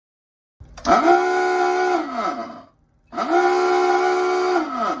Hello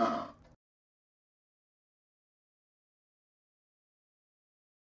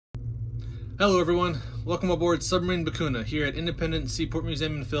everyone, welcome aboard Submarine BECUNA here at Independent Seaport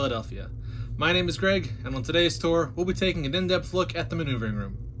Museum in Philadelphia. My name is Greg, and on today's tour, we'll be taking an in-depth look at the maneuvering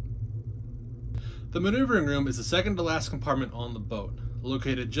room. The maneuvering room is the second to last compartment on the boat,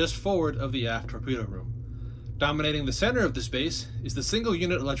 located just forward of the aft torpedo room. Dominating the center of the space is the single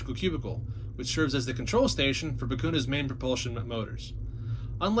unit electrical cubicle, which serves as the control station for BECUNA's main propulsion motors.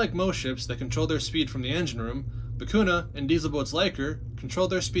 Unlike most ships that control their speed from the engine room, BECUNA and diesel boats like her control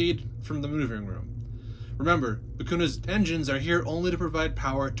their speed from the maneuvering room. Remember, BECUNA's engines are here only to provide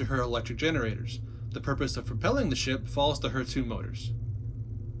power to her electric generators. The purpose of propelling the ship falls to her two motors.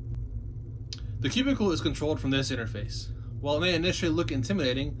 The cubicle is controlled from this interface. While it may initially look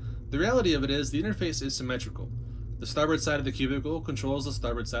intimidating, the reality of it is the interface is symmetrical. The starboard side of the cubicle controls the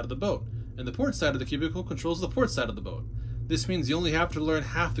starboard side of the boat, and the port side of the cubicle controls the port side of the boat. This means you only have to learn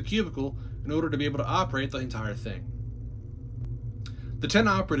half the cubicle in order to be able to operate the entire thing. The 10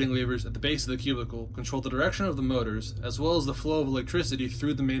 operating levers at the base of the cubicle control the direction of the motors as well as the flow of electricity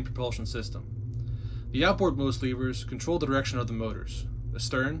through the main propulsion system. The outboardmost levers control the direction of the motors,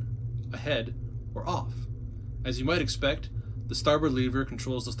 astern, ahead, or off. As you might expect, the starboard lever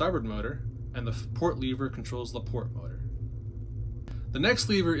controls the starboard motor, and the port lever controls the port motor. The next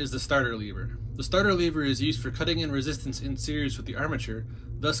lever is the starter lever. The starter lever is used for cutting in resistance in series with the armature,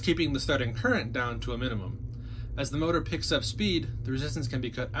 thus keeping the starting current down to a minimum. As the motor picks up speed, the resistance can be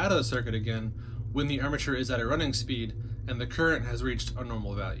cut out of the circuit again when the armature is at a running speed and the current has reached a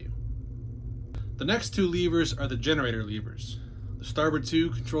normal value. The next two levers are the generator levers. The starboard two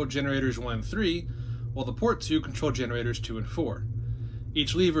control generators 1 and 3, while the port two control generators 2 and 4.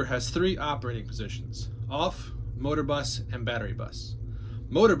 Each lever has 3 operating positions: off, motor bus, and battery bus.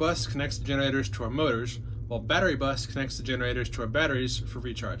 Motor bus connects the generators to our motors, while battery bus connects the generators to our batteries for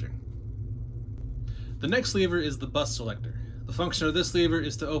recharging. The next lever is the bus selector. The function of this lever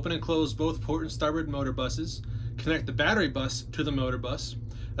is to open and close both port and starboard motor buses, connect the battery bus to the motor bus,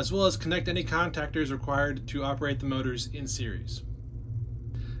 as well as connect any contactors required to operate the motors in series.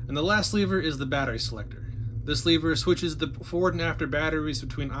 And the last lever is the battery selector. This lever switches the forward and after batteries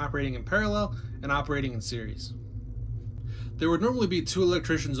between operating in parallel and operating in series. There would normally be 2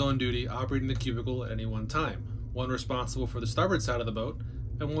 electricians on duty operating the cubicle at any one time, one responsible for the starboard side of the boat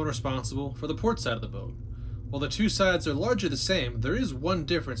and one responsible for the port side of the boat. While the two sides are largely the same, there is one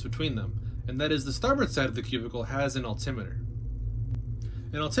difference between them, and that is the starboard side of the cubicle has an altimeter.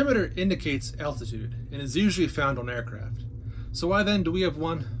 An altimeter indicates altitude and is usually found on aircraft. So why then do we have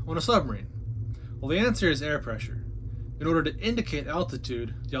one on a submarine? Well, the answer is air pressure. In order to indicate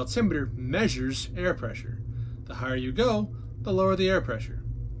altitude, the altimeter measures air pressure. The higher you go, the lower the air pressure.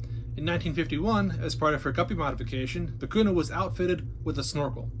 In 1951, as part of her guppy modification, BECUNA was outfitted with a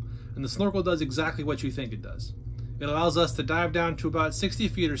snorkel, and the snorkel does exactly what you think it does. It allows us to dive down to about 60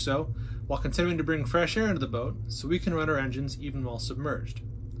 feet or so, while continuing to bring fresh air into the boat, so we can run our engines even while submerged.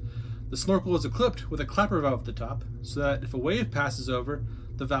 The snorkel is equipped with a clapper valve at the top, so that if a wave passes over,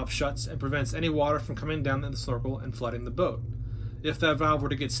 the valve shuts and prevents any water from coming down in the snorkel and flooding the boat. If that valve were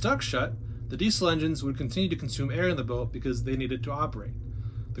to get stuck shut, the diesel engines would continue to consume air in the boat because they need it to operate.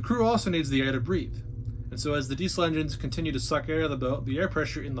 The crew also needs the air to breathe, and so as the diesel engines continue to suck air out of the boat, the air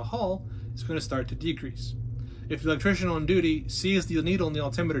pressure in the hull is going to start to decrease. If the electrician on duty sees the needle in the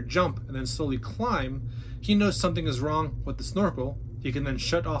altimeter jump and then slowly climb, he knows something is wrong with the snorkel. He can then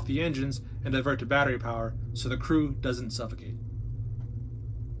shut off the engines and divert to battery power so the crew doesn't suffocate.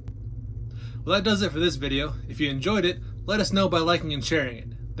 Well, that does it for this video. If you enjoyed it, let us know by liking and sharing it.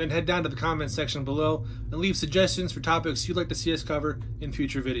 Then head down to the comments section below and leave suggestions for topics you'd like to see us cover in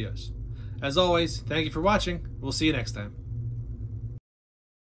future videos. As always, thank you for watching. We'll see you next time.